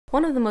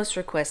One of the most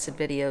requested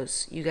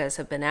videos you guys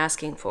have been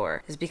asking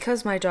for is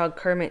because my dog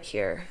Kermit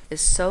here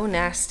is so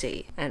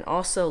nasty and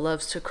also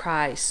loves to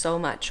cry so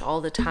much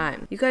all the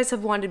time. You guys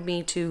have wanted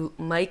me to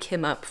mic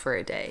him up for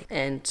a day,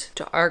 and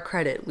to our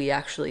credit, we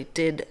actually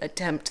did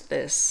attempt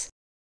this.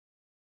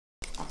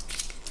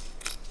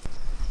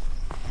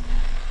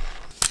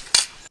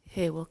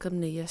 Hey,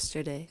 welcome to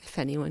yesterday. If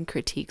anyone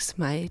critiques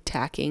my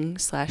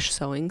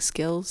tacking/sewing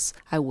skills,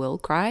 I will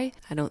cry.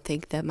 I don't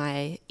think that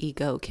my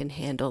ego can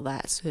handle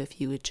that, so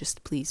if you would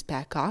just please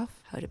back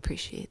off, I would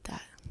appreciate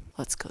that.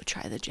 Let's go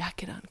try the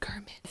jacket on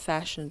Kermit. I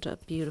fashioned a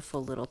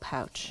beautiful little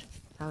pouch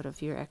out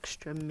of your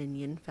extra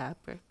minion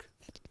fabric.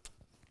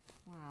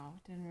 Wow,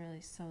 didn't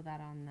really sew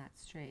that on that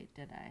straight,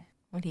 did I?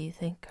 What do you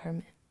think,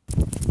 Kermit?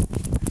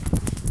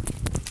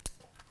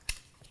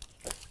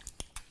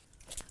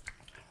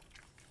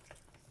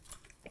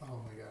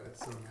 Oh my god,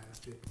 it's so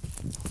nasty.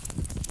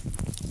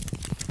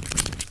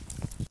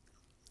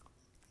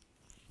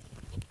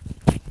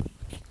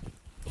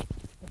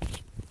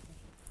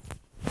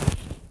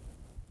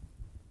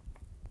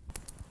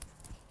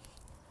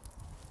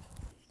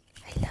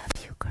 I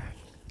love you, Kermit.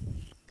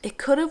 It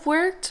could have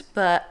worked,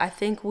 but I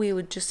think we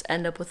would just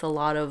end up with a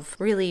lot of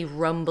really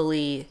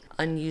rumbly,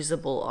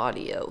 unusable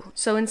audio.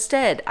 So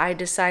instead, I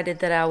decided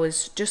that I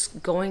was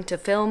just going to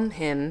film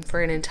him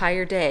for an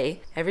entire day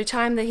every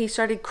time that he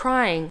started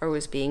crying or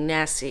was being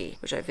nasty,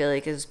 which I feel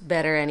like is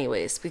better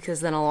anyways,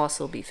 because then I'll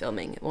also be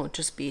filming. It won't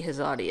just be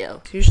his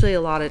audio. It's usually a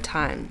lot of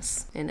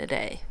times in a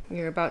day.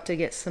 You're about to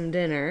get some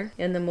dinner,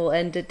 and then we'll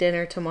end at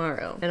dinner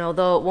tomorrow. And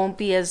although it won't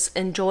be as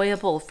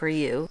enjoyable for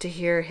you to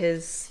hear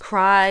his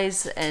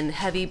cries and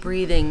heavy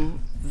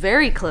breathing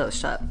very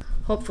close up,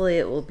 hopefully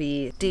it will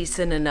be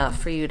decent enough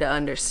for you to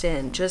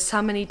understand just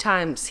how many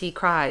times he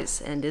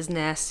cries and is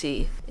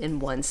nasty in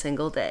one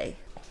single day.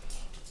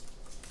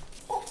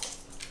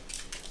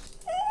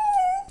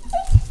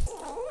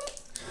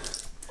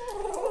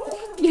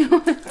 You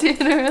want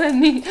dinner,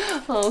 honey?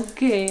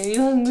 Okay, are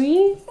you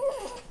hungry?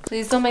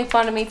 Please don't make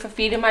fun of me for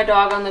feeding my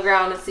dog on the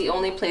ground. It's the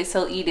only place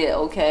he'll eat it,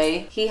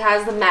 okay? He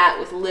has the mat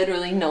with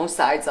literally no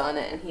sides on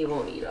it and he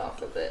won't eat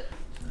off of it.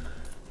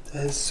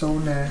 That is so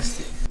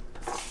nasty.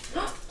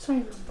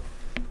 Sorry.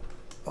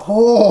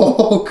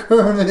 Oh,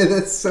 Kermit,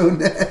 that's so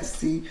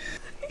nasty.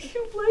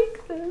 You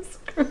like this,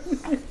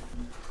 Kermit?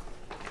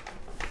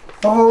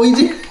 Oh, he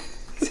did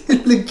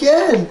it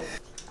again.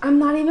 I'm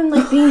not even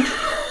like being...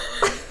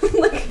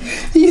 like,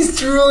 he's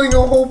drooling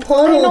a whole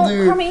puddle, I know,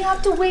 dude. Kermit, you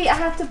have to wait. I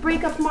have to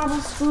break up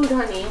Marbles' food,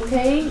 honey,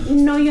 okay? You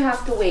know you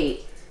have to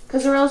wait.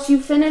 Because or else you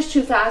finish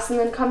too fast and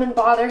then come and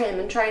bother him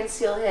and try and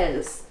steal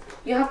his.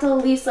 You have to at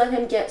least let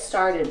him get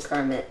started,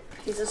 Kermit.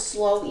 He's a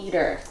slow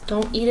eater.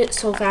 Don't eat it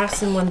so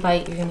fast in one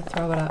bite. You're going to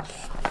throw it up.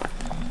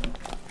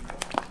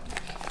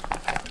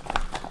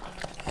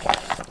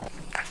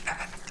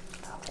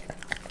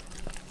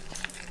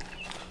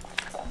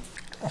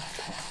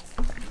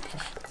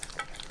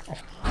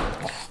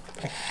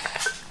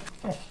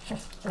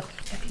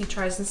 If he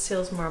tries and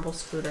steals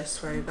Marbles' food, I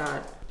swear to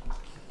God.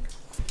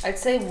 I'd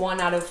say 1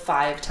 out of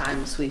 5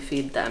 times we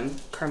feed them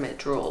Kermit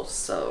drools,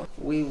 so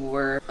we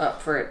were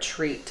up for a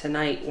treat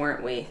tonight,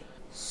 weren't we?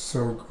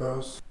 So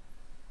gross.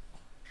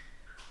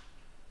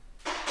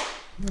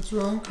 What's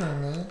wrong,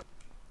 Kermit?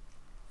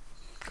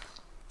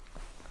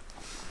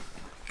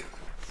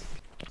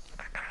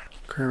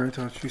 Kermit,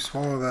 don't you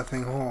swallow that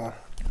thing whole.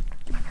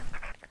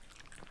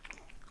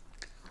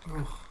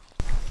 Oh.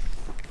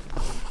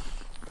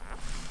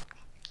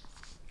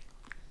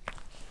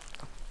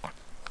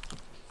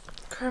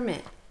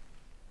 Kermit.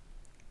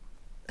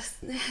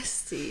 That's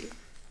nasty.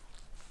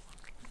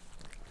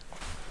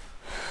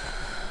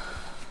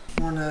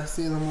 More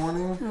nasty in the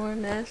morning? More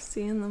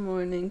nasty in the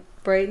morning.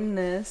 Bright and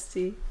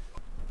nasty.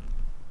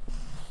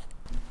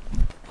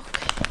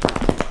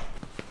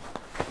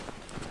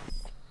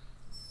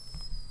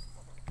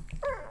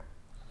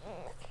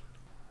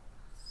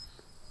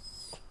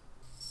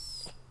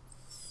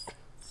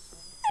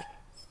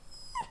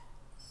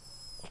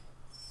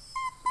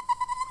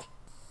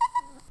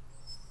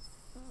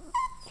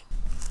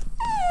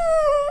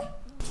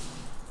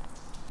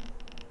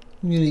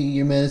 You gonna eat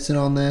your medicine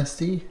all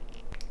nasty?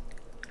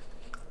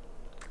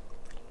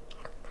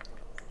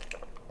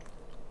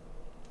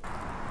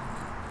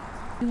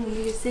 You want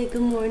me to say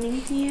good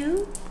morning to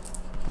you?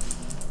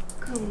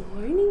 Good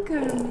morning,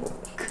 Kermit.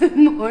 Good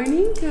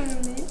morning,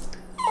 Kermit.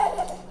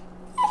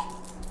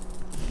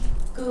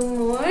 Good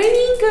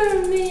morning,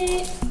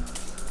 Kermit.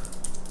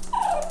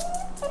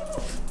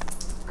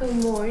 Good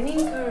morning,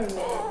 Kermit.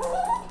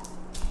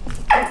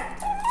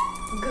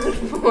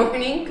 Good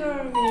morning,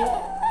 Kermit.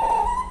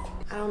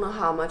 I don't know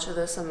how much of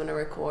this I'm gonna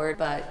record,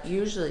 but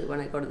usually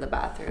when I go to the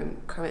bathroom,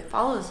 Kermit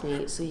follows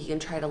me so he can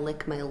try to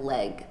lick my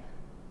leg.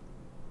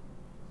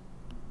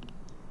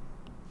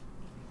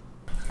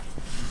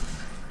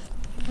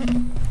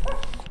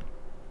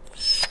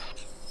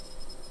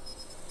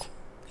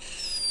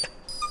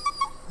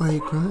 Why are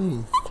you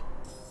crying?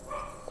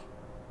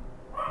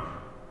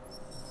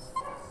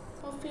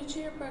 I'll feed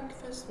you your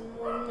breakfast in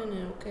 1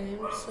 minute, okay?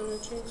 I'm just gonna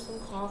drink some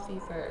coffee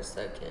for a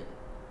second.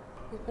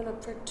 We've been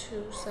up for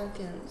 2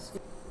 seconds.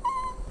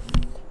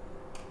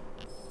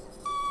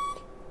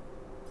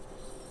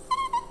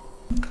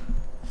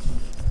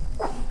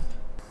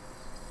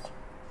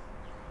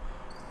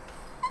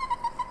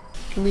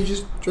 Can we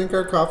just drink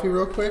our coffee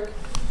real quick?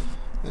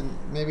 And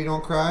maybe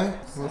don't cry?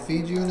 We'll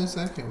feed you in a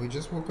second. We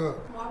just woke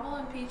up. Marble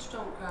and Peach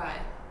don't cry.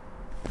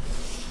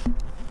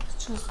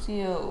 It's just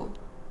you.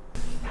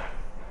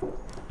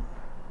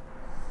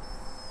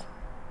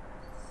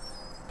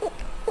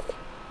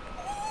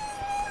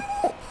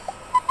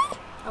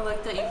 I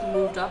like that you've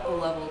moved up a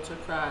level to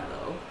cry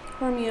though.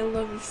 Carmi, I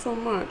love you so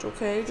much,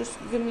 okay? Just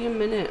give me a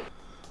minute.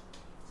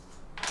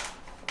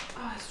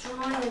 Oh, it's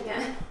drawing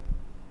again.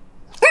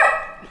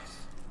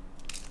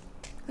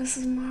 This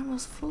is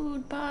Marble's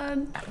food,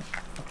 bud.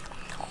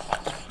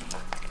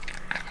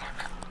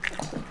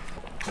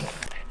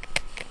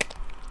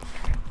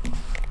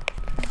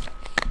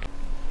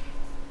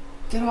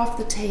 Get off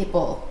the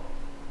table.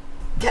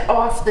 Get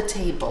off the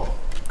table.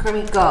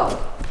 Kermit, go.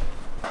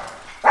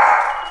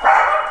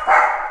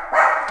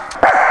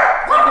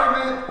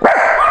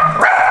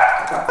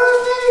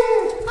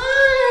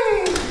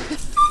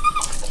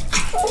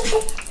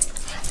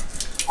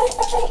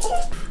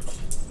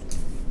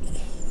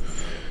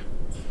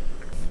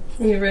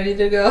 You ready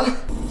to go?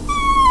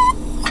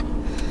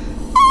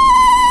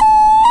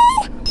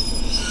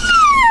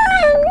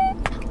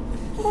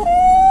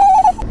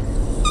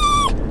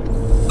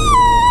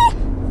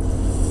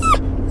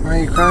 Why are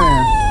you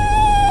crying?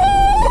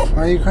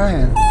 Why are you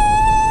crying?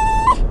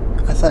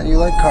 I thought you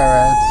liked car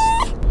rides.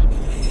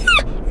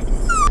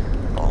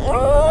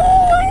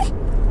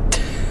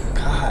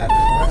 God,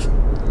 what?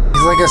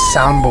 He's like a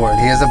soundboard.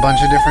 He has a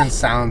bunch of different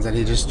sounds that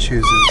he just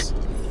chooses.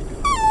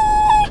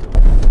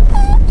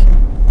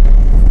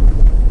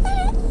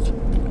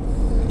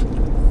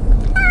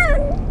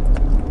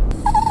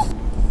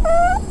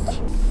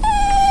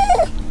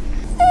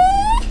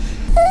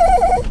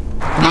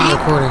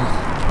 Recording.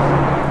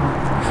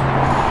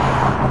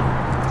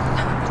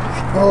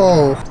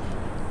 Oh.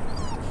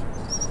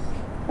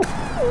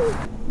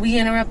 We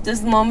interrupt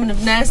this moment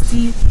of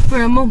nasty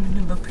for a moment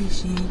of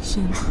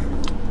appreciation.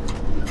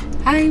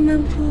 Hi,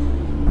 Mumpo.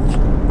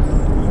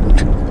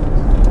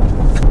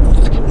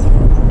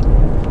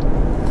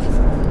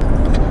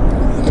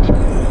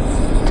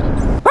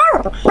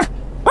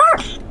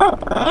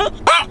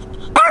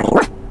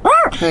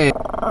 Hey.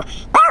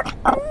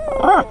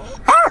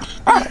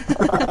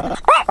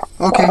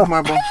 Okay,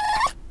 Marble.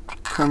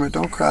 Kermit,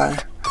 don't cry.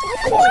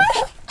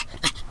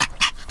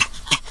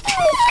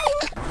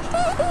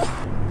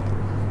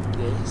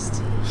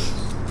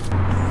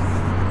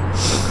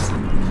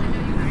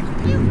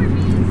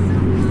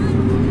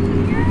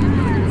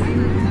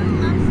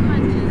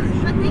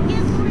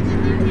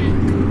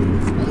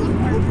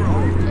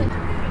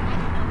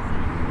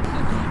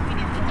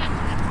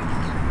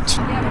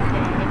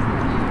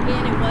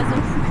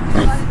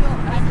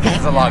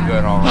 There's a lot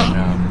going on right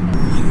now.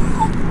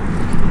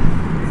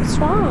 What's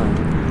wrong?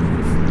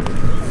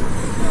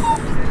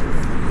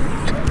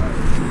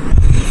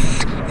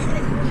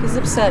 He's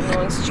upset no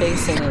one's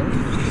chasing him.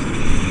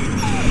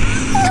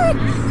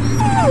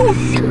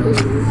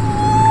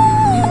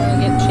 You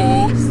wanna get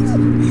chased?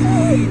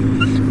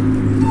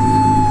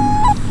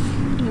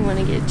 You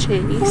wanna get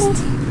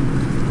chased?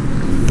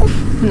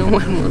 No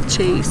one will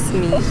chase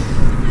me. I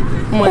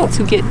want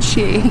to get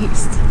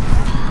chased.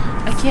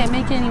 I can't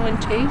make anyone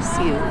chase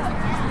you.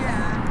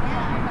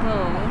 No.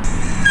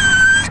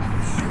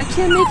 I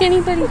can't make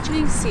anybody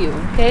chase you.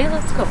 Okay,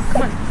 let's go.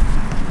 Come on.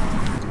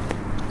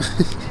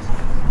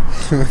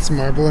 It's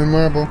Marble and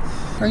Marble.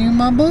 Are you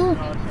Marble?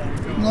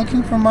 I'm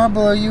looking for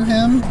Marble. Are you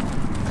him?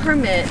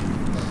 Kermit.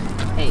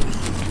 Hey.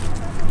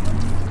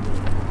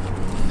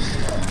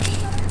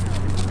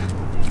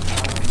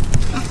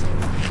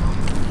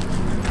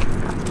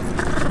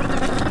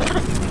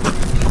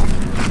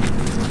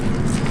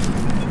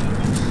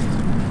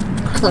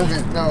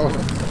 Kermit, no.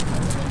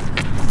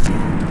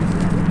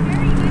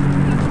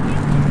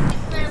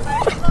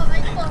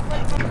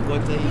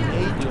 What they do,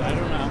 I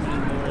don't know how many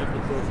more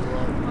episodes there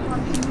are.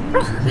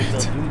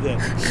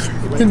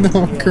 Kermit, no.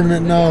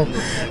 Kermit, no.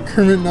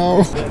 Kermit,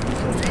 no.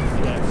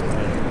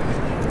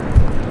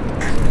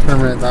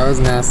 Kermit, that was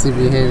nasty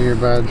behavior,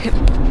 bud.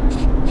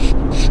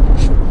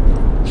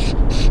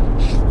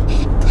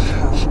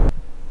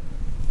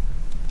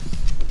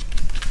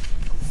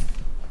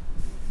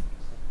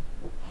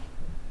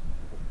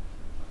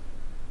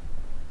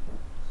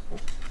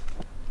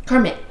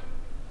 Kermit.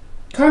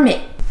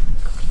 Kermit.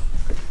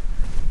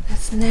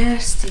 That's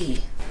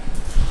nasty.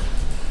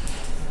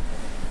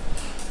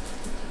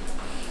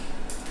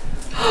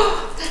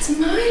 That's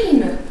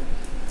mine.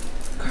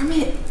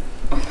 Kermit.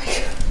 Oh my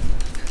god.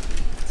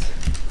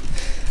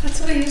 That's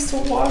what I used to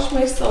wash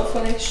myself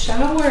when I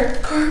shower.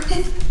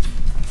 Kermit.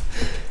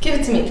 Give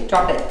it to me.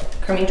 Drop it.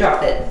 Kermit,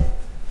 drop it.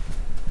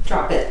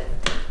 Drop it.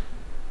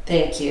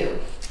 Thank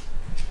you.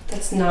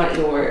 That's not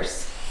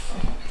yours. Oh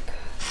my god.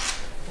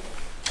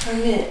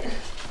 Kermit.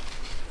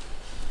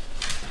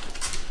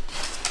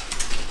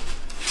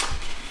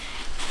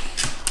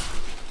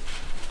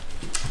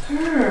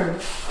 Kerm.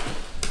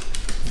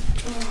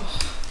 Oh.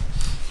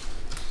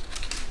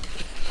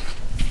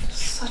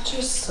 Such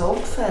a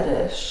soap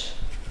fetish.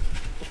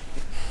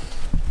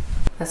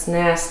 That's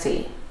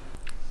nasty.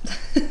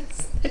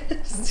 That's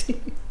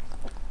nasty.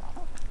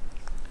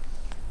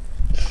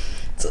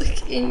 It's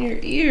like in your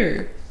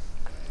ear.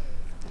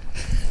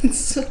 It's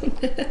so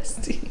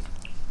nasty.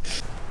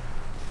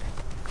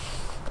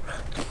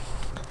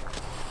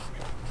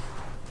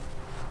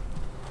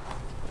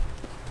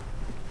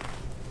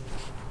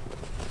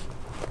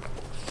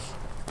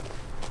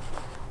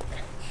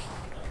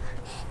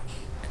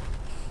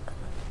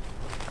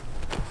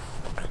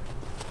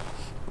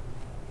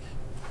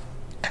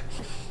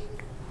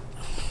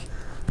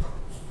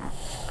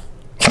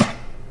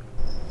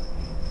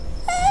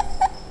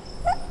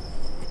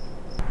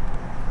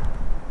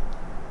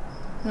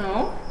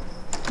 No?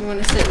 You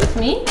want to sit with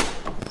me?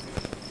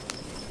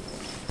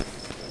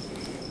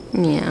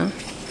 Yeah.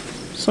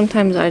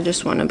 Sometimes I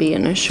just want to be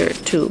in a shirt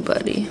too,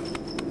 buddy.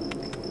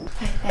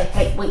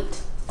 Hey, wait.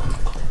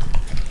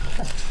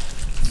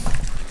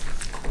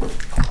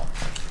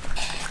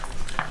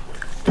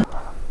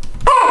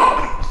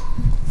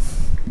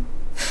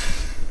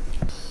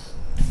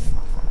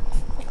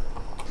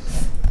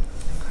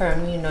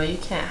 Kerm, you know you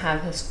can't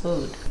have his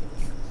food.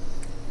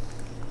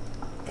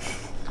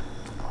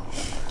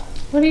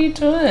 What are you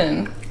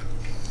doing?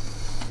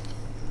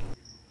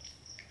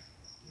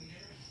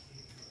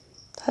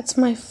 That's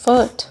my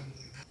foot.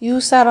 You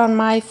sat on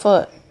my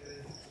foot.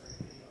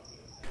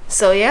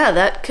 So yeah,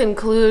 that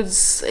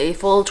concludes a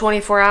full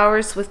 24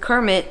 hours with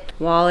Kermit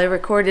while I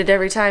recorded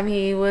every time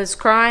he was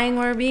crying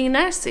or being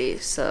nasty.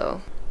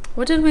 So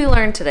what did we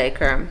learn today,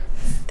 Kerm?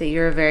 That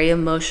you're a very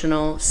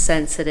emotional,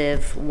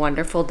 sensitive,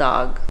 wonderful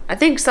dog. I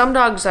think some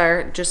dogs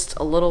are just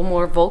a little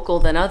more vocal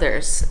than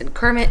others, and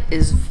Kermit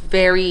is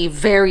very,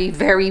 very,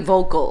 very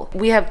vocal.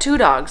 We have 2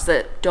 dogs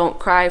that don't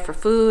cry for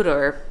food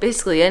or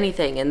basically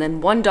anything, and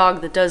then 1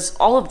 dog that does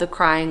all of the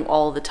crying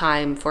all the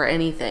time for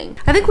anything.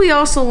 I think we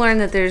also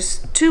learned that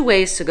there's 2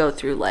 ways to go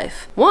through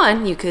life.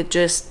 1, you could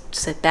just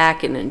sit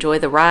back and enjoy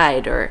the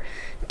ride, or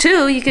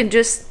 2, you can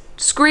just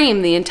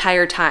scream the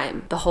entire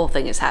time the whole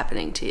thing is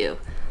happening to you.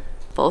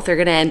 Both are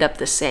gonna end up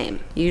the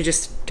same. You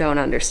just don't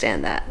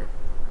understand that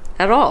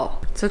at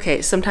all. It's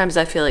okay, sometimes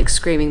I feel like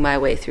screaming my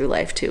way through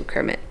life too,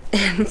 Kermit.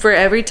 And for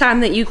every time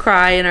that you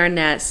cry and are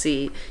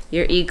nasty,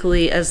 you're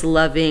equally as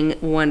loving,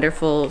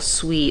 wonderful,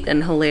 sweet,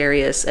 and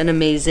hilarious, and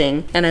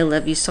amazing. And I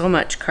love you so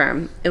much,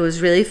 Kerm. It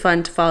was really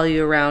fun to follow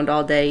you around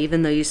all day,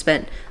 even though you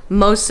spent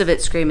most of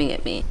it screaming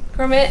at me.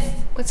 Kermit,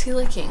 what's he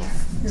licking?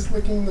 He's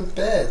licking the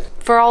bed.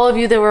 For all of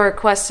you that were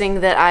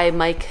requesting that I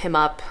mic him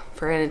up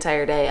for an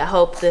entire day, I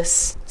hope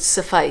this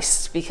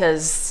sufficed,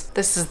 because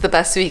this is the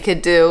best we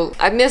could do.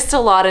 I missed a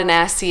lot of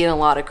nasty and a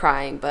lot of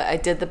crying, but I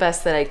did the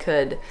best that I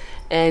could.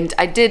 And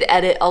I did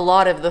edit a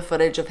lot of the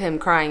footage of him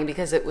crying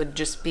because it would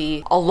just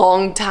be a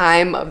long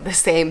time of the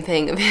same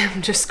thing of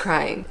him just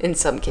crying in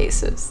some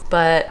cases.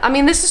 But I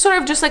mean, this is sort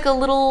of just like a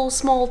little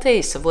small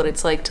taste of what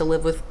it's like to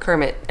live with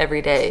Kermit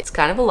every day. It's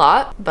kind of a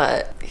lot,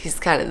 but he's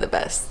kind of the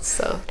best.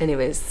 So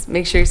anyways,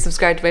 make sure you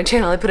subscribe to my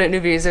channel. I put out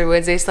new videos every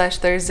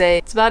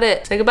Wednesday/Thursday. That's about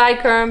it. Say goodbye,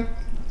 Kerm.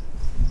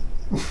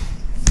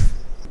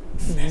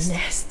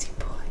 Nasty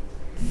boy.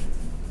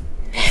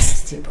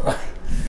 Nasty boy.